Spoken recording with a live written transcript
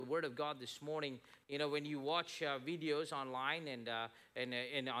Word of God this morning. When you watch videos online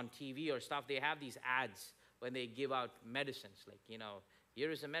and on TV or stuff, they have these ads when they give out medicines. Like,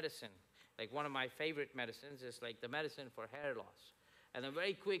 here is a medicine. Like one of my favorite medicines is like the medicine for hair loss. And then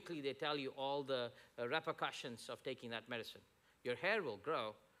very quickly they tell you all the repercussions of taking that medicine. Your hair will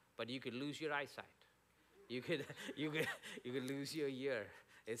grow, but you could lose your eyesight. You could lose your ear.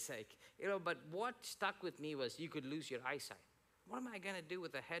 It's like, but what stuck with me was you could lose your eyesight. What am I going to do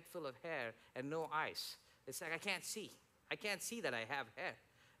with a head full of hair and no eyes? It's like I can't see. I can't see that I have hair.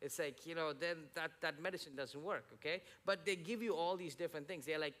 It's like, then that medicine doesn't work, okay? But they give you all these different things.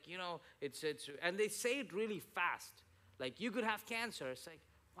 They're like, and they say it really fast. Like, you could have cancer. It's like,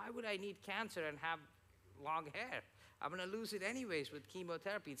 why would I need cancer and have long hair? I'm going to lose it anyways with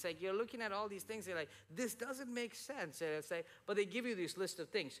chemotherapy. It's like you're looking at all these things. You're like, this doesn't make sense. And it's like, but they give you this list of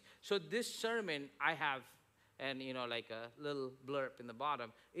things. So this sermon I have, and, like a little blurb in the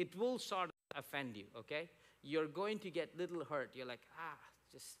bottom, it will sort of offend you, okay? You're going to get little hurt. You're like,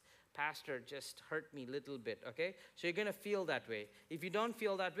 Pastor, just hurt me a little bit, okay? So you're going to feel that way. If you don't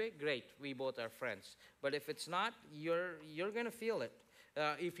feel that way, great, we both are friends. But if it's not, you're going to feel it.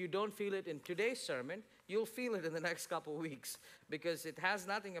 If you don't feel it in today's sermon, you'll feel it in the next couple weeks, because it has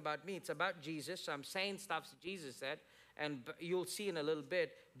nothing about me. It's about Jesus. So I'm saying stuff that Jesus said, and you'll see in a little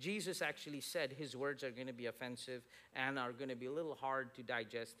bit, Jesus actually said his words are going to be offensive and are going to be a little hard to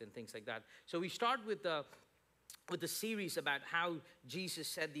digest and things like that. So we start with the series about how Jesus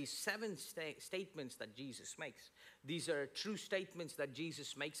said these 7 statements that Jesus makes. These are true statements that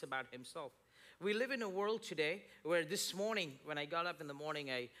Jesus makes about himself. We live in a world today where this morning, when I got up in the morning,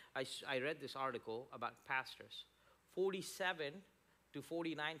 I read this article about pastors. 47 to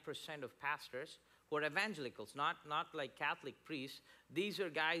 49% of pastors who are evangelicals, not like Catholic priests. These are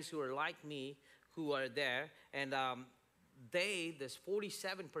guys who are like me, who are there, and there's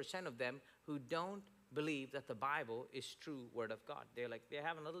 47% of them who don't believe that the Bible is true Word of God. They're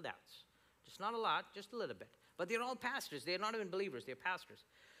having little doubts. Just not a lot, just a little bit. But they're all pastors. They're not even believers. They're pastors.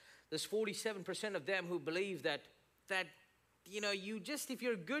 There's 47% of them who believe that if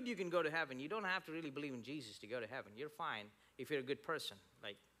you're good, you can go to heaven. You don't have to really believe in Jesus to go to heaven. You're fine if you're a good person.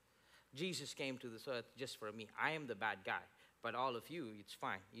 Like, Jesus came to this earth just for me. I am the bad guy. But all of you, it's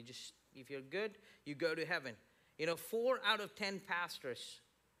fine. If you're good, you go to heaven. 4 out of 10 pastors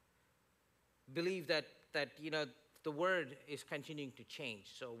believe that the word is continuing to change.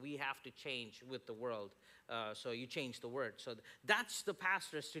 So we have to change with the world. So you change the word. So that's the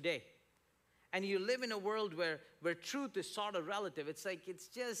pastors today. And you live in a world where truth is sort of relative. It's like,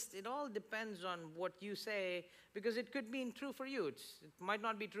 it all depends on what you say, because it could mean true for you. It might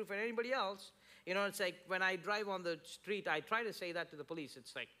not be true for anybody else. It's like when I drive on the street, I try to say that to the police.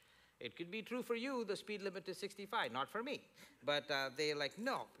 It's like, it could be true for you, the speed limit is 65, not for me. But they're like,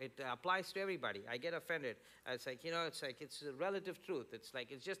 no, it applies to everybody. I get offended. It's like, it's a relative truth. It's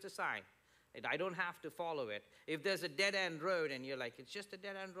like, it's just a sign. I don't have to follow it. If there's a dead-end road and you're like, it's just a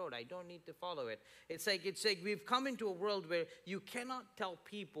dead-end road, I don't need to follow it. It's like we've come into a world where you cannot tell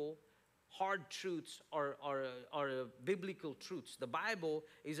people hard truths or biblical truths. The Bible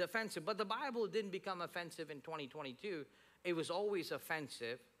is offensive. But the Bible didn't become offensive in 2022. It was always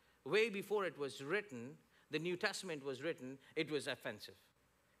offensive. Way before it was written, the New Testament was written, it was offensive.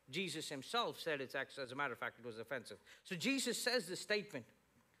 Jesus himself said as a matter of fact, it was offensive. So Jesus says this statement.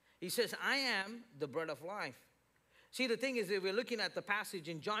 He says, I am the bread of life. See, the thing is that we're looking at the passage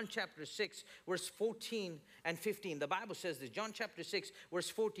in John chapter 6, verse 14 and 15. The Bible says this, John chapter 6,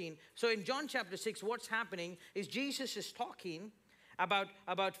 verse 14. So in John chapter 6, what's happening is Jesus is talking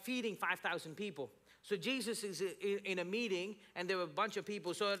about feeding 5,000 people. So Jesus is in a meeting, and there were a bunch of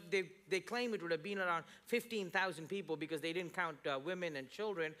people. So they claim it would have been around 15,000 people, because they didn't count women and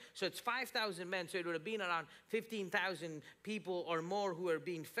children. So it's 5,000 men. So it would have been around 15,000 people or more who are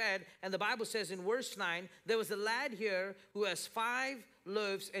being fed. And the Bible says in verse 9, there was a lad here who has 5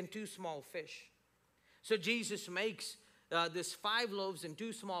 loaves and 2 small fish. So Jesus makes this 5 loaves and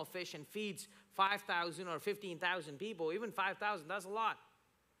 2 small fish and feeds 5,000 or 15,000 people. Even 5,000, that's a lot.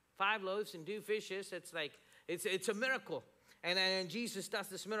 5 loaves and 2 fishes, it's like, it's a miracle. And Jesus does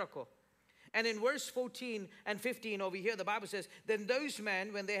this miracle. And in verse 14 and 15 over here, the Bible says, then those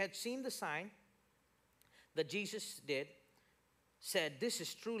men, when they had seen the sign that Jesus did, said, this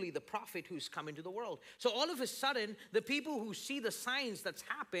is truly the prophet who's come into the world. So all of a sudden, the people who see the signs that's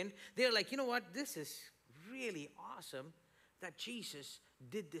happened, they're like, you know what, this is really awesome that Jesus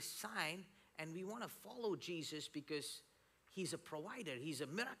did this sign, and we want to follow Jesus because he's a provider. He's a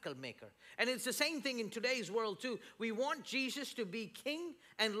miracle maker. And it's the same thing in today's world too. We want Jesus to be King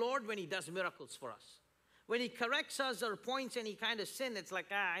and Lord when he does miracles for us. when he corrects us or points any kind of sin, it's like,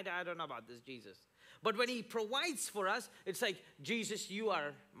 I don't know about this, Jesus. But when he provides for us, it's like, Jesus, you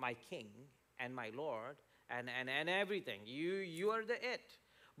are my King and my Lord and everything. You are the it.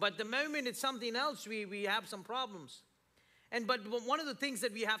 But the moment it's something else, we have some problems. But one of the things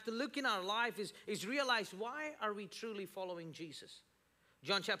that we have to look in our life is realize, why are we truly following Jesus?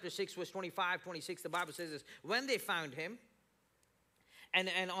 John chapter 6, verse 25, 26, the Bible says this. When they found him,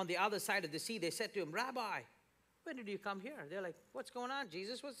 and on the other side of the sea, they said to him, Rabbi, when did you come here? They're like, what's going on,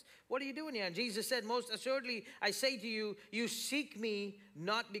 Jesus? What are you doing here? And Jesus said, most assuredly, I say to you, you seek me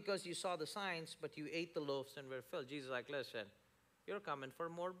not because you saw the signs, but you ate the loaves and were filled. Jesus is like, listen, you're coming for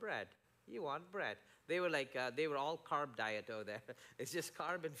more bread. You want bread. They were like, they were all carb diet over there. It's just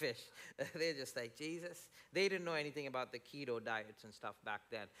carb and fish. They're just like, Jesus. They didn't know anything about the keto diets and stuff back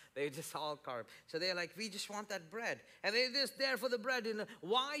then. They were just all carb. So they're like, we just want that bread. And they're just there for the bread. And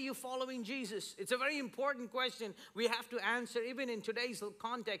why are you following Jesus? It's a very important question we have to answer, even in today's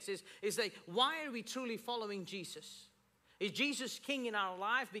context, is like, why are we truly following Jesus? Is Jesus King in our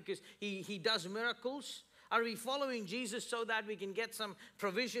life because he does miracles? Are we following Jesus so that we can get some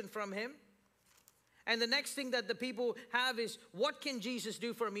provision from him? And the next thing that the people have is, what can Jesus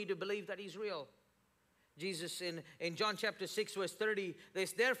do for me to believe that he's real? Jesus in John chapter 6 verse 30,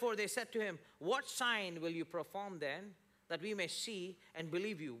 therefore they said to him, what sign will you perform then that we may see and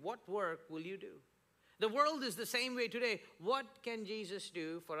believe you? What work will you do? The world is the same way today. What can Jesus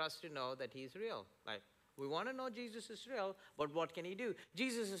do for us to know that he's real? Like, we want to know Jesus is real, but what can he do?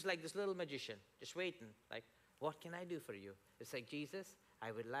 Jesus is like this little magician, just waiting. Like, what can I do for you? It's like, Jesus,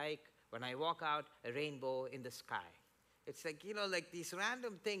 I would like, when I walk out, a rainbow in the sky. It's like, like these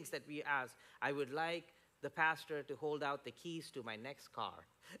random things that we ask. I would like the pastor to hold out the keys to my next car.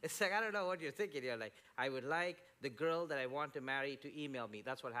 It's like, I don't know what you're thinking. You're like, I would like the girl that I want to marry to email me.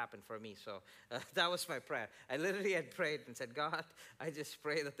 That's what happened for me. So that was my prayer. I literally had prayed and said, God, I just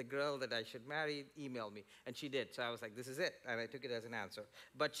pray that the girl that I should marry email me. And she did. So I was like, this is it. And I took it as an answer.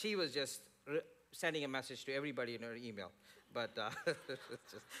 But she was just sending a message to everybody in her email. But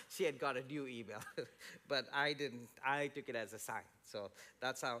she had got a new email. But I didn't. I took it as a sign. So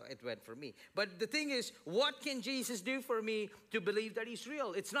that's how it went for me. But the thing is, what can Jesus do for me to believe that he's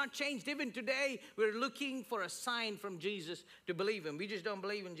real? It's not changed. Even today, we're looking for a sign from Jesus to believe him. We just don't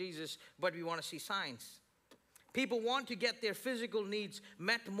believe in Jesus, but we want to see signs. People want to get their physical needs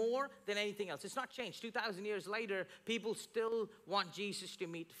met more than anything else. It's not changed. 2,000 years later, people still want Jesus to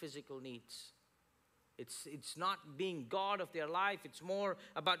meet physical needs. It's not being God of their life. It's more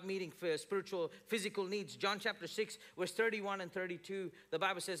about meeting spiritual, physical needs. John chapter 6, verse 31 and 32, the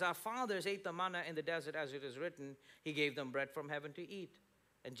Bible says, our fathers ate the manna in the desert as it is written. He gave them bread from heaven to eat.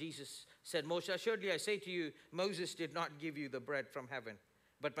 And Jesus said, most assuredly I say to you, Moses did not give you the bread from heaven,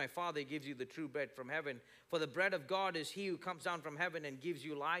 but my Father gives you the true bread from heaven. For the bread of God is he who comes down from heaven and gives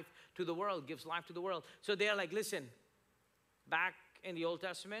you life to the world, gives life to the world. So they're like, listen, back in the Old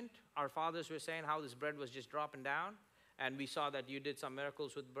Testament, our fathers were saying how this bread was just dropping down. And we saw that you did some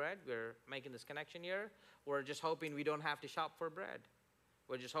miracles with bread. We're making this connection here. We're just hoping we don't have to shop for bread.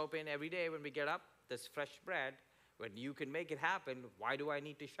 We're just hoping every day when we get up, this fresh bread, when you can make it happen, why do I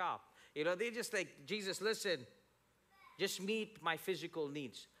need to shop? They just like, Jesus, listen, just meet my physical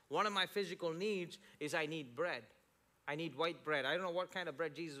needs. One of my physical needs is I need bread. I need white bread. I don't know what kind of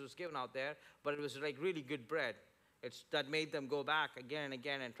bread Jesus was giving out there, but it was like really good bread. That made them go back again and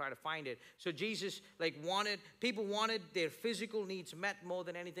again and try to find it. So Jesus people wanted their physical needs met more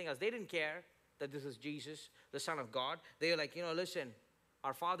than anything else. They didn't care that this is Jesus, the Son of God. They were like, listen,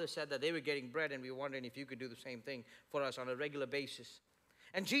 our father said that they were getting bread and we were wondering if you could do the same thing for us on a regular basis.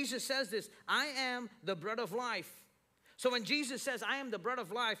 And Jesus says this, I am the bread of life. So when Jesus says, I am the bread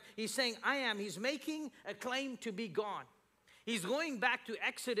of life, he's saying, he's making a claim to be God. He's going back to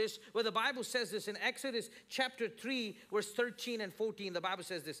Exodus, where the Bible says this in Exodus chapter 3, verse 13 and 14. The Bible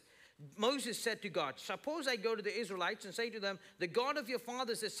says this. Moses said to God, suppose I go to the Israelites and say to them, the God of your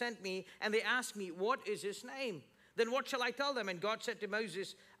fathers has sent me, and they ask me, what is his name? Then what shall I tell them? And God said to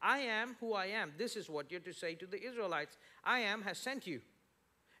Moses, I am who I am. This is what you're to say to the Israelites. I am has sent you.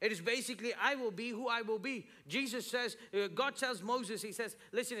 It is basically, I will be who I will be. Jesus says, God tells Moses, he says,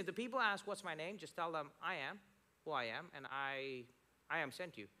 listen, if the people ask, what's my name? Just tell them, I am who I am, and I am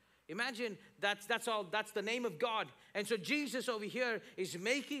sent you. Imagine that's all. That's the name of God. And so Jesus over here is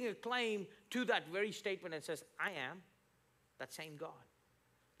making a claim to that very statement and says, I am that same God.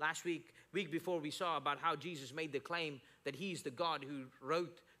 Last week before, we saw about how Jesus made the claim that he's the God who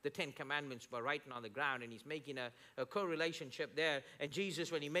wrote the 10 Commandments by writing on the ground, and he's making a co-relationship there. And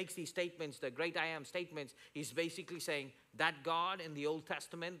Jesus, when he makes these statements, the great I am statements, he's basically saying that God in the Old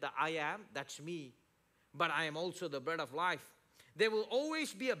Testament, the I am, that's me. but I am also the bread of life. There will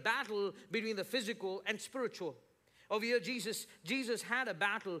always be a battle between the physical and spiritual. Over here, Jesus had a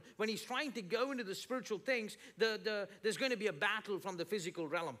battle. When he's trying to go into the spiritual things, there's going to be a battle from the physical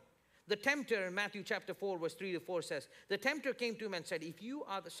realm. The tempter in Matthew chapter 4, verse 3 to 4 says, the tempter came to him and said, if you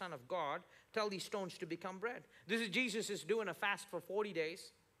are the Son of God, tell these stones to become bread. This is Jesus is doing a fast for 40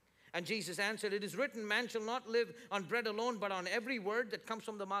 days. And Jesus answered, it is written, man shall not live on bread alone, but on every word that comes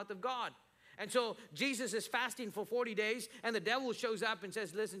from the mouth of God. And so Jesus is fasting for 40 days, and the devil shows up and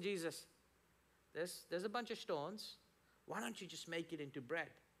says, listen, Jesus, there's a bunch of stones. Why don't you just make it into bread?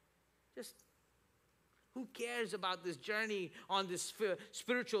 Who cares about this journey on this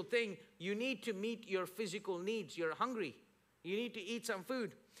spiritual thing? You need to meet your physical needs. You're hungry. You need to eat some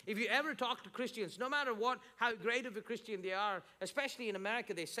food. If you ever talk to Christians, no matter how great of a Christian they are, especially in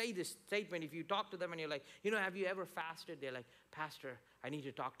America, they say this statement. If you talk to them and you're like, have you ever fasted? They're like, Pastor, I need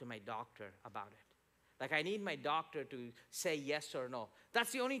to talk to my doctor about it. Like, I need my doctor to say yes or no.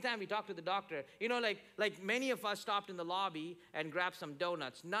 That's the only time we talk to the doctor. Like many of us stopped in the lobby and grabbed some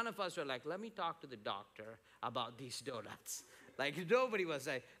donuts. None of us were like, let me talk to the doctor about these donuts. Like, nobody was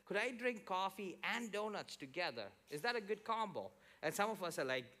like, could I drink coffee and donuts together? Is that a good combo? And some of us are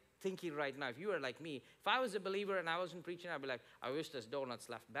like thinking right now, if you were like me, if I was a believer and I wasn't preaching, I'd be like, I wish there's donuts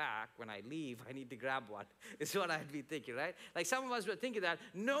left back. When I leave, I need to grab one. It's what I'd be thinking, right? Like, some of us were thinking that.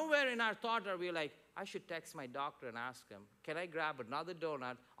 Nowhere in our thought are we like, I should text my doctor and ask him, can I grab another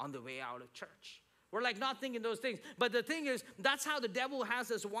donut on the way out of church? We're like not thinking those things. But the thing is, that's how the devil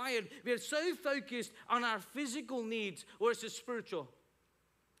has us wired. We're so focused on our physical needs versus spiritual.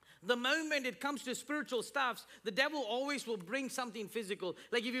 The moment it comes to spiritual stuffs, the devil always will bring something physical.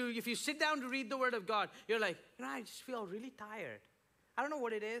 Like if you sit down to read the Word of God, you're like, I just feel really tired. I don't know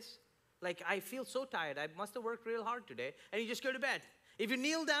what it is. Like, I feel so tired. I must have worked real hard today. And you just go to bed. If you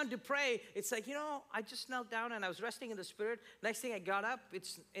kneel down to pray, it's like, I just knelt down and I was resting in the Spirit. Next thing I got up,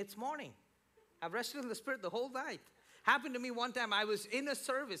 it's morning. I've rested in the Spirit the whole night. Happened to me one time. I was in a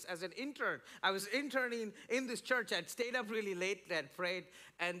service as an intern. I was interning in this church. I'd stayed up really late and prayed.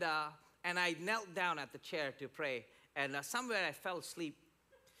 And I knelt down at the chair to pray. And somewhere I fell asleep.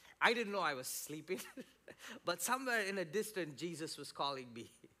 I didn't know I was sleeping. But somewhere in a distance, Jesus was calling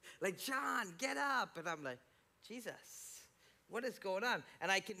me. Like, John, get up. And I'm like, Jesus, what is going on?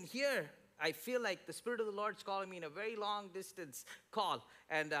 And I feel like the Spirit of the Lord's calling me in a very long distance call.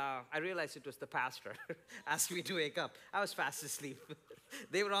 And I realized it was the pastor. Asked me to wake up. I was fast asleep.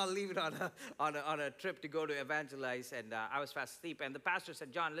 They were all leaving on a trip to go to evangelize. And I was fast asleep. And the pastor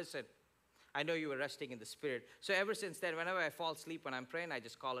said, John, listen, I know you were resting in the Spirit. So ever since then, whenever I fall asleep when I'm praying, I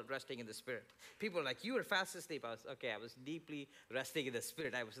just call it resting in the Spirit. People are like, you were fast asleep. I was deeply resting in the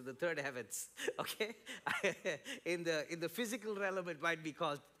Spirit. I was in the third heavens, okay? In the physical realm, it might be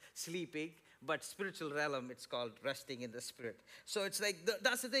called sleeping, but spiritual realm, it's called resting in the Spirit. So it's like,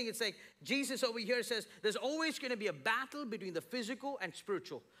 that's the thing. It's like Jesus over here says, there's always going to be a battle between the physical and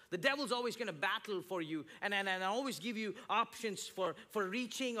spiritual. The devil's always going to battle for you and always give you options for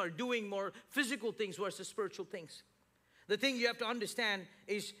reaching or doing more physical things versus spiritual things. The thing you have to understand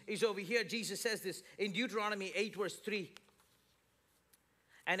is over here, Jesus says this in Deuteronomy 8, verse 3.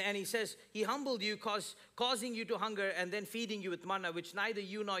 And he says, he humbled you, causing you to hunger, and then feeding you with manna, which neither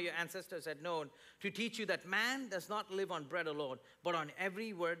you nor your ancestors had known, to teach you that man does not live on bread alone, but on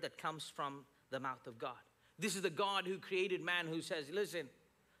every word that comes from the mouth of God. This is the God who created man, who says, listen,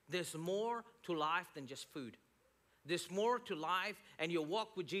 there's more to life than just food. There's more to life and your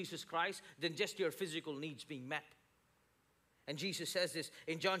walk with Jesus Christ than just your physical needs being met. And Jesus says this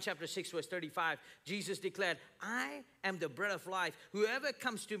in John chapter 6, verse 35. Jesus declared, I am the bread of life. Whoever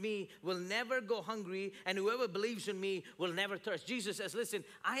comes to me will never go hungry, and whoever believes in me will never thirst. Jesus says, listen,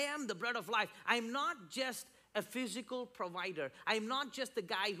 I am the bread of life. I'm not just a physical provider. I'm not just the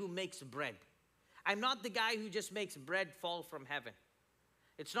guy who makes bread. I'm not the guy who just makes bread fall from heaven.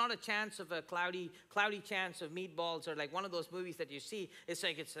 It's not a chance of a cloudy chance of meatballs or like one of those movies that you see. It's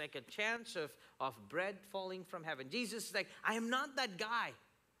like a chance of bread falling from heaven. Jesus is like, I am not that guy.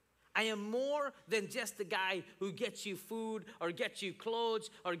 I am more than just the guy who gets you food or gets you clothes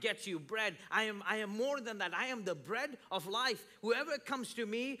or gets you bread. I am more than that. I am the bread of life. Whoever comes to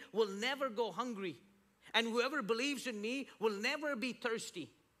me will never go hungry. And whoever believes in me will never be thirsty.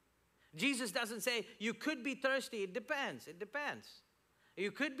 Jesus doesn't say you could be thirsty. It depends. It depends. You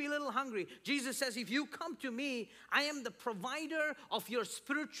could be a little hungry. Jesus says, if you come to me, I am the provider of your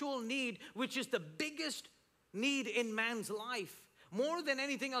spiritual need, which is the biggest need in man's life. More than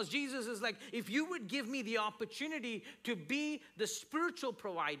anything else, Jesus is like, if you would give me the opportunity to be the spiritual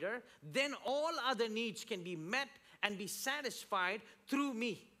provider, then all other needs can be met and be satisfied through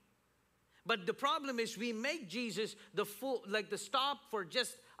me. But the problem is we make Jesus the full, like the stop for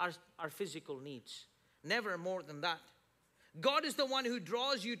just our physical needs. Never more than that. God is the one who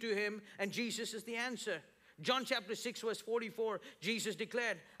draws you to him, and Jesus is the answer. John chapter 6 verse 44, Jesus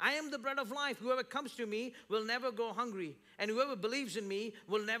declared, I am the bread of life. Whoever comes to me will never go hungry, and whoever believes in me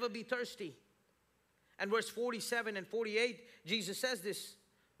will never be thirsty. And verse 47 and 48, Jesus says this,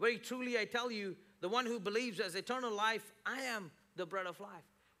 very truly I tell you, the one who believes has eternal life. I am the bread of life.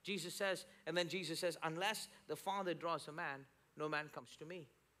 Jesus says, and then Jesus says, unless the Father draws a man, no man comes to me.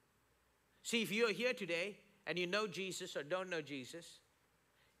 See, if you're here today and you know Jesus or don't know Jesus,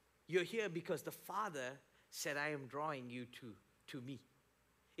 you're here because the Father said, I am drawing you to me.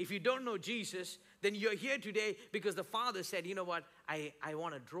 If you don't know Jesus, then you're here today because the Father said, you know what, I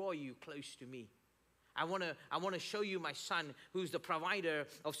want to draw you close to me. I want to show you my Son, who's the provider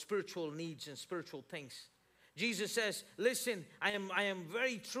of spiritual needs and spiritual things. Jesus says, listen, I am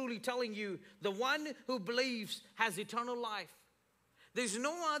very truly telling you, the one who believes has eternal life. There's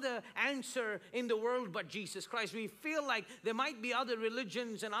no other answer in the world but Jesus Christ. We feel like there might be other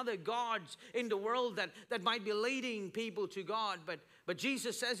religions and other gods in the world that might be leading people to God. But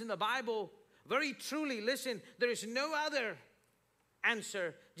Jesus says in the Bible, very truly, listen, there is no other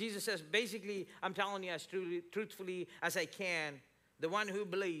answer. Jesus says, basically, I'm telling you as truthfully as I can, the one who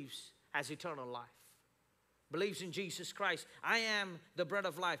believes has eternal life. Believes in Jesus Christ. I am the bread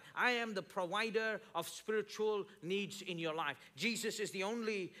of life. I am the provider of spiritual needs in your life. Jesus is the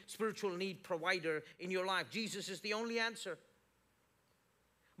only spiritual need provider in your life. Jesus is the only answer.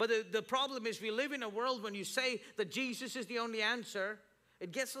 But the problem is we live in a world when you say that Jesus is the only answer,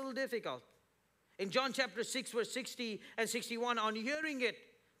 it gets a little difficult. In John chapter 6 verse 60 and 61, on hearing it,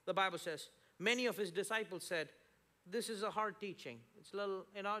 the Bible says, many of his disciples said, this is a hard teaching. It's a little,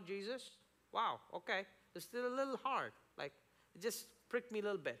 Jesus, wow, okay. It's still a little hard. Like, it just pricked me a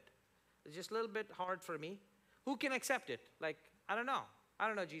little bit. It's just a little bit hard for me. Who can accept it? Like, I don't know. I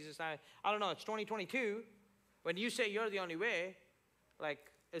don't know, Jesus. I don't know. It's 2022. When you say you're the only way, like,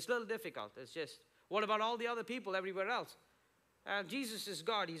 it's a little difficult. It's just, what about all the other people everywhere else? Jesus is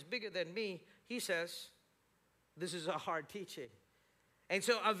God. He's bigger than me. He says, this is a hard teaching. And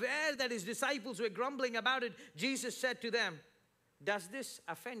so, aware that his disciples were grumbling about it, Jesus said to them, does this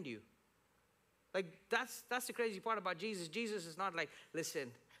offend you? Like, that's the crazy part about Jesus. Jesus is not like, listen,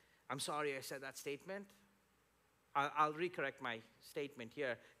 I'm sorry I said that statement. I'll recorrect my statement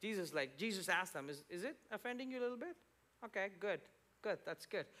here. Jesus asked them, is it offending you a little bit? Okay, good, that's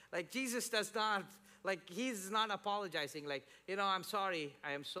good. Like, Jesus does not, like, he's not apologizing. Like, I'm sorry,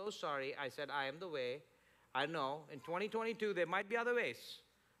 I am so sorry. I said, I am the way. I know, in 2022, there might be other ways.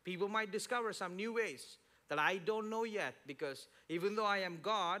 People might discover some new ways that I don't know yet, because even though I am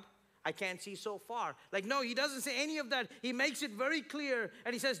God, I can't see so far. Like, no, he doesn't say any of that. He makes it very clear.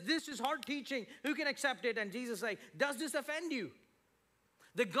 And he says, this is hard teaching. Who can accept it? And Jesus is like, does this offend you?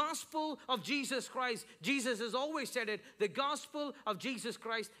 The gospel of Jesus Christ, Jesus has always said it, the gospel of Jesus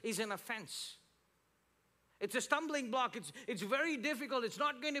Christ is an offense. It's a stumbling block. It's very difficult. It's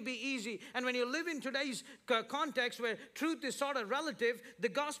not going to be easy. And when you live in today's context where truth is sort of relative, the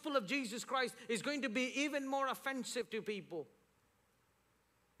gospel of Jesus Christ is going to be even more offensive to people.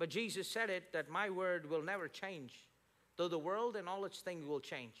 But Jesus said it, that my word will never change, though the world and all its things will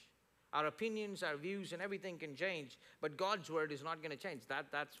change. Our opinions, our views, and everything can change, but God's word is not going to change.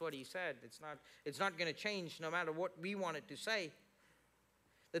 That's what he said. It's not going to change no matter what we want it to say.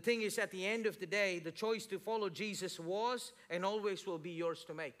 The thing is, at the end of the day, the choice to follow Jesus was and always will be yours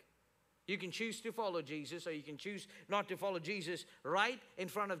to make. You can choose to follow Jesus, or you can choose not to follow Jesus right in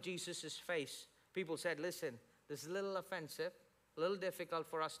front of Jesus' face. People said, listen, this is a little offensive, a little difficult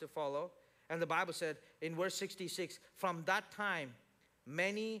for us to follow. And the Bible said in verse 66, from that time,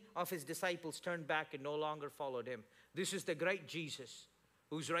 many of his disciples turned back and no longer followed him. This is the great Jesus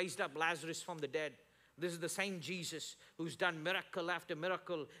who's raised up Lazarus from the dead. This is the same Jesus who's done miracle after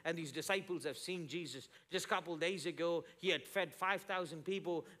miracle, and these disciples have seen Jesus. Just a couple days ago, he had fed 5,000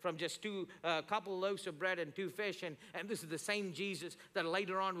 people from just a couple loaves of bread and 2 fish, and this is the same Jesus that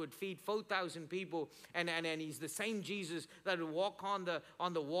later on would feed 4,000 people, and he's the same Jesus that would walk on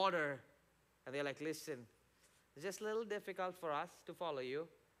the water. And they're like, listen, it's just a little difficult for us to follow you,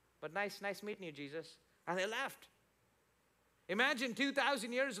 but nice meeting you, Jesus. And they left. Imagine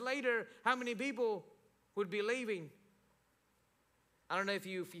 2,000 years later, how many people would be leaving. I don't know if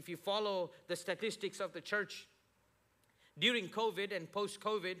you follow the statistics of the church. During COVID and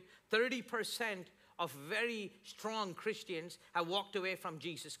post-COVID, 30% of very strong Christians have walked away from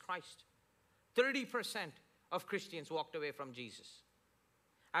Jesus Christ. 30% of Christians walked away from Jesus.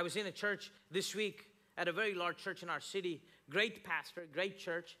 I was in a church this week, at a very large church in our city. Great pastor, great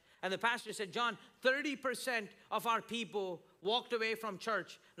church. And the pastor said, John, 30% of our people walked away from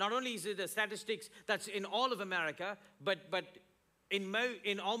church. Not only is it the statistics that's in all of America, but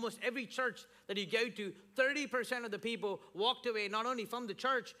in almost every church that you go to, 30% of the people walked away not only from the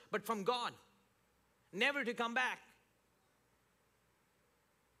church, but from God, never to come back.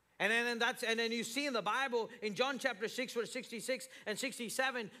 And then you see in the Bible, in John chapter 6, verse 66 and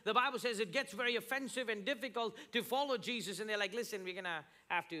 67, the Bible says it gets very offensive and difficult to follow Jesus. And they're like, listen, we're going to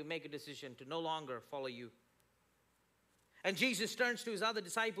have to make a decision to no longer follow you. And Jesus turns to his other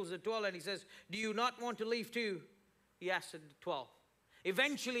disciples, the 12, and he says, do you not want to leave too? He asked the 12.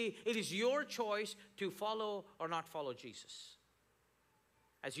 Eventually, it is your choice to follow or not follow Jesus.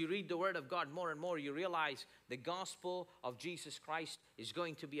 As you read the Word of God more and more, you realize the gospel of Jesus Christ is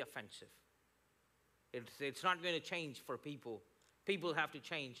going to be offensive. It's not going to change for people. People have to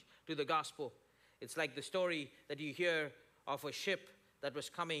change to the gospel. It's like the story that you hear of a ship that was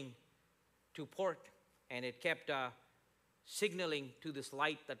coming to port, and it kept signaling to this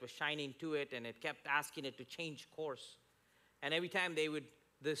light that was shining to it, and it kept asking it to change course. And every time they would,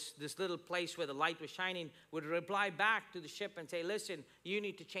 this little place where the light was shining would reply back to the ship and say, listen, you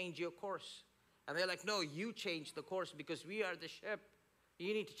need to change your course. And they're like, no, you change the course because we are the ship.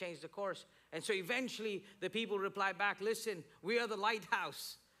 You need to change the course. And so eventually the people reply back, listen, we are the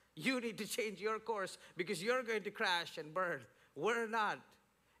lighthouse. You need to change your course because you're going to crash and burn. We're not.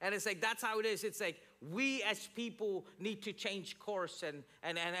 And it's like, that's how it is. It's like we as people need to change course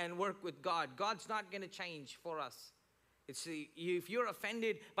and work with God. God's not going to change for us. If you're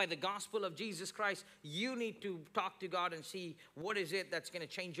offended by the gospel of Jesus Christ, you need to talk to God and see what is it that's going to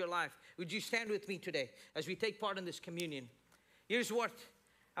change your life. Would you stand with me today as we take part in this communion? Here's what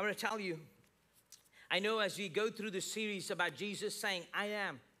I want to tell you. I know as we go through this series about Jesus saying, I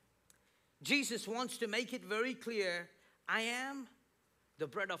am. Jesus wants to make it very clear, I am the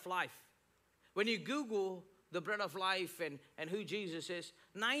bread of life. When you Google the bread of life and who Jesus is,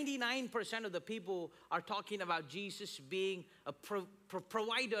 99% of the people are talking about Jesus being a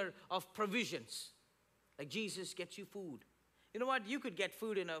provider of provisions. Like Jesus gets you food. You know what? You could get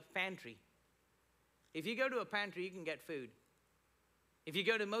food in a pantry. If you go to a pantry, you can get food. If you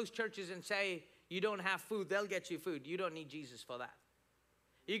go to most churches and say you don't have food, they'll get you food. You don't need Jesus for that.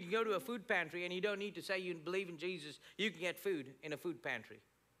 You can go to a food pantry and you don't need to say you believe in Jesus. You can get food in a food pantry.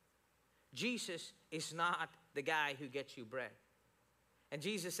 Jesus is not the guy who gets you bread. And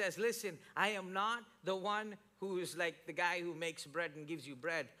Jesus says, listen, I am not the one who is like the guy who makes bread and gives you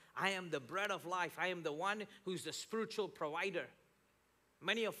bread. I am the bread of life. I am the one who's the spiritual provider.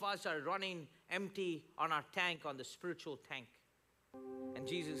 Many of us are running empty on our tank, on the spiritual tank. And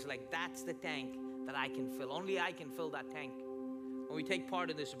Jesus is like, that's the tank that I can fill. Only I can fill that tank. When we take part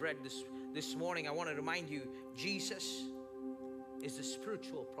in this bread this morning, I want to remind you, Jesus is the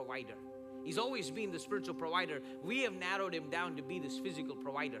spiritual provider. He's always been the spiritual provider. We have narrowed him down to be this physical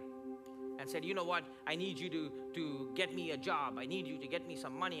provider and said, you know what? I need you to get me a job. I need you to get me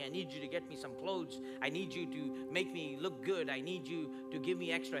some money. I need you to get me some clothes. I need you to make me look good. I need you to give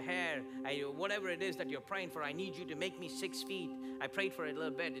me extra hair. Whatever it is that you're praying for, I need you to make me 6 feet. I prayed for it a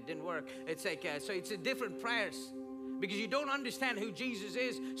little bit. It didn't work. It's like, so it's a different prayers because you don't understand who Jesus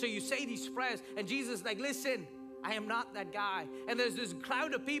is. So you say these prayers and Jesus is like, listen, I am not that guy. And there's this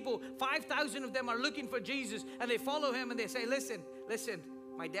crowd of people, 5,000 of them are looking for Jesus, and they follow him and they say, listen,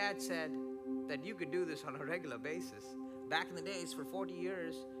 my dad said that you could do this on a regular basis. Back in the days, for 40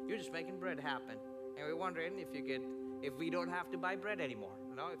 years, you're just making bread happen. And we're wondering if we don't have to buy bread anymore.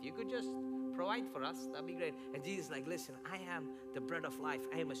 If you could just provide for us, that'd be great. And Jesus is like, listen, I am the bread of life.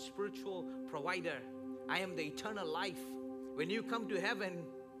 I am a spiritual provider. I am the eternal life. When you come to heaven,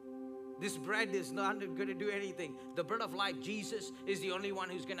 this bread is not going to do anything. The bread of life, Jesus, is the only one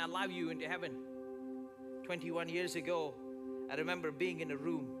who's going to allow you into heaven. 21 years ago, I remember being in a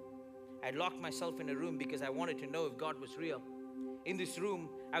room. I locked myself in a room because I wanted to know if God was real. In this room,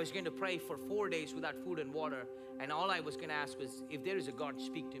 I was going to pray for 4 days without food and water. And all I was going to ask was, if there is a God,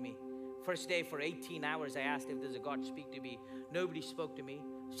 speak to me. First day for 18 hours, I asked if there's a God, speak to me. Nobody spoke to me.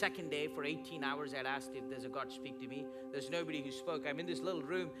 Second day for 18 hours, I'd asked if there's a God, speak to me. There's nobody who spoke. I'm in this little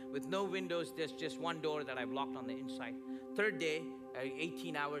room with no windows. There's just one door that I've locked on the inside. Third day,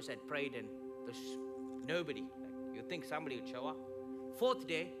 18 hours, I'd prayed and there's nobody. You'd think somebody would show up. Fourth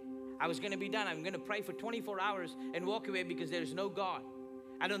day, I was going to be done. I'm going to pray for 24 hours and walk away because there's no God.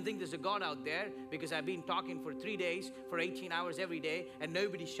 I don't think there's a God out there because I've been talking for 3 days, for 18 hours every day, and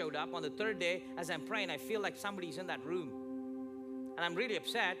nobody showed up. On the third day, as I'm praying, I feel like somebody's in that room. And I'm really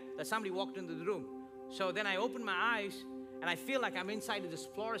upset that somebody walked into the room. So then I open my eyes, and I feel like I'm inside of this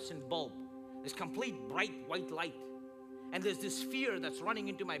fluorescent bulb, this complete bright white light. And there's this fear that's running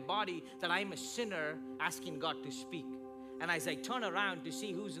into my body that I'm a sinner asking God to speak. And as I turn around to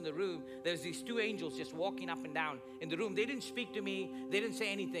see who's in the room, there's these two angels just walking up and down in the room. They didn't speak to me. They didn't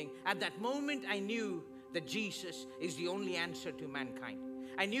say anything. At that moment, I knew that Jesus is the only answer to mankind.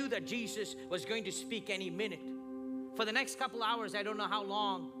 I knew that Jesus was going to speak any minute. For the next couple hours, I don't know how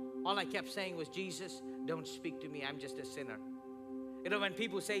long, all I kept saying was, Jesus, don't speak to me. I'm just a sinner. You know, when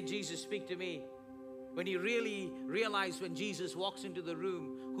people say, Jesus, speak to me, when you really realize when Jesus walks into the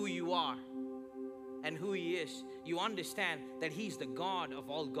room who you are and who He is, you understand that He's the God of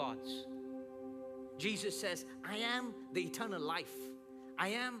all gods. Jesus says, I am the eternal life. I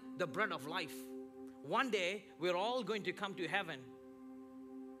am the bread of life. One day, we're all going to come to heaven.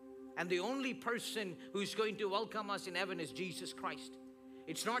 And the only person who's going to welcome us in heaven is Jesus Christ.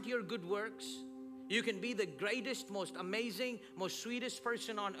 It's not your good works. You can be the greatest, most amazing, most sweetest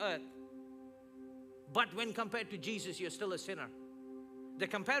person on earth. But when compared to Jesus, you're still a sinner. The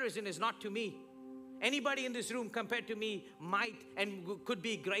comparison is not to me. Anybody in this room compared to me might and could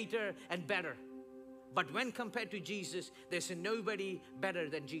be greater and better. But when compared to Jesus, there's nobody better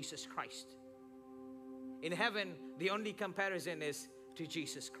than Jesus Christ. In heaven, the only comparison is to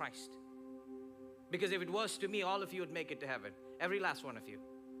Jesus Christ. Because if it was to me, all of you would make it to heaven. Every last one of you.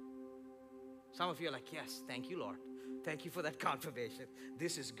 Some of you are like, yes, thank you, Lord. Thank you for that confirmation.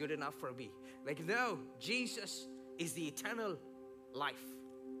 This is good enough for me. Like, no, Jesus is the eternal life.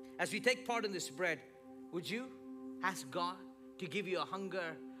 As we take part in this bread, would you ask God to give you a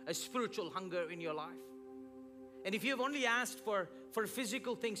hunger, a spiritual hunger in your life? And if you've only asked for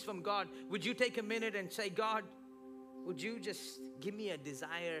physical things from God, would you take a minute and say, God, would you just give me a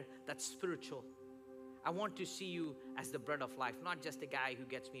desire that's spiritual? I want to see you as the bread of life, not just a guy who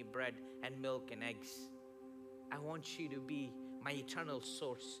gets me bread and milk and eggs. I want you to be my eternal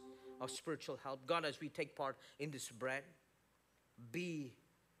source of spiritual help. God, as we take part in this bread, be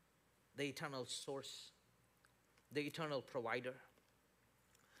the eternal source, the eternal provider.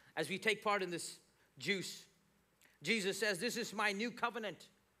 As we take part in this juice, Jesus says, this is my new covenant.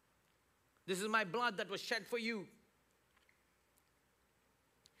 This is my blood that was shed for you.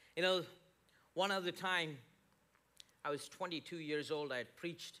 You know, one other time, I was 22 years old. I had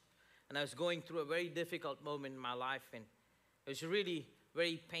preached, and I was going through a very difficult moment in my life. And it was a really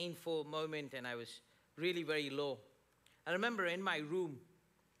very painful moment, and I was really very low. I remember in my room,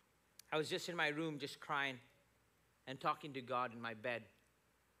 I was just in my room just crying and talking to God in my bed.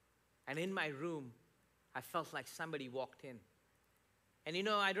 And in my room, I felt like somebody walked in. And you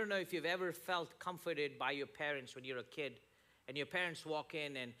know, I don't know if you've ever felt comforted by your parents when you're a kid. And your parents walk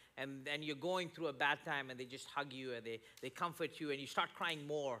in and you're going through a bad time and they just hug you and they comfort you and you start crying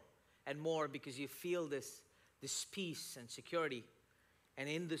more and more because you feel this peace and security. And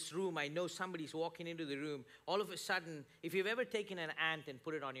in this room, I know somebody's walking into the room. All of a sudden, if you've ever taken an ant and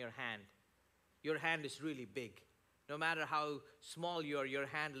put it on your hand is really big. No matter how small you are, your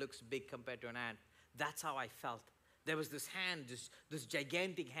hand looks big compared to an ant. That's how I felt. There was this hand, this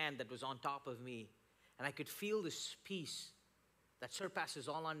gigantic hand that was on top of me. And I could feel this peace that surpasses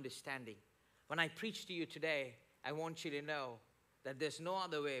all understanding. When I preach to you today, I want you to know that there's no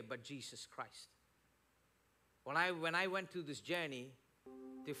other way but Jesus Christ. When I went through this journey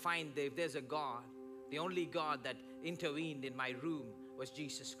to find that if there's a God, the only God that intervened in my room was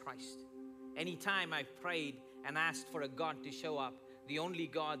Jesus Christ. Anytime I prayed and asked for a God to show up, the only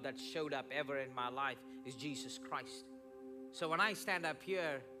God that showed up ever in my life is Jesus Christ. So when I stand up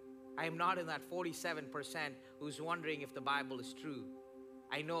here, I am not in that 47% who's wondering if the Bible is true.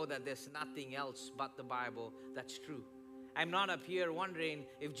 I know that there's nothing else but the Bible that's true. I'm not up here wondering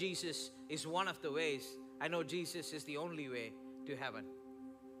if Jesus is one of the ways. I know Jesus is the only way to heaven.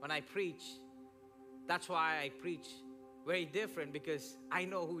 When I preach, that's why I preach very different, because I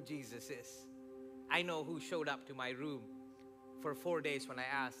know who Jesus is. I know who showed up to my room for 4 days when I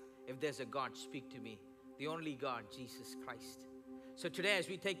asked if there's a God, speak to me. The only God, Jesus Christ. So today, as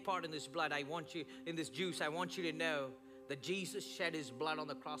we take part in this blood, in this juice, I want you to know that Jesus shed His blood on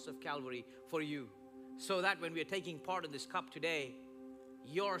the cross of Calvary for you. So that when we are taking part in this cup today,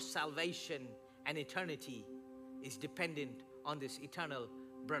 your salvation and eternity is dependent on this eternal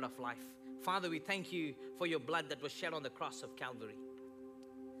bread of life. Father, we thank you for your blood that was shed on the cross of Calvary.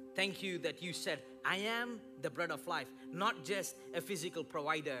 Thank you that you said, I am the bread of life, not just a physical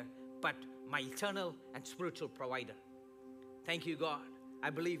provider, but my eternal and spiritual provider. Thank you, God.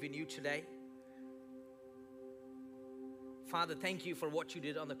 I believe in you today. Father, thank you for what you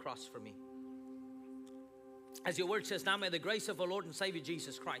did on the cross for me. As your word says, now may the grace of our Lord and Savior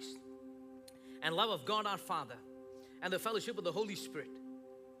Jesus Christ and love of God our Father and the fellowship of the Holy Spirit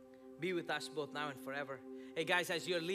be with us both now and forever. Hey guys, as you're leaving,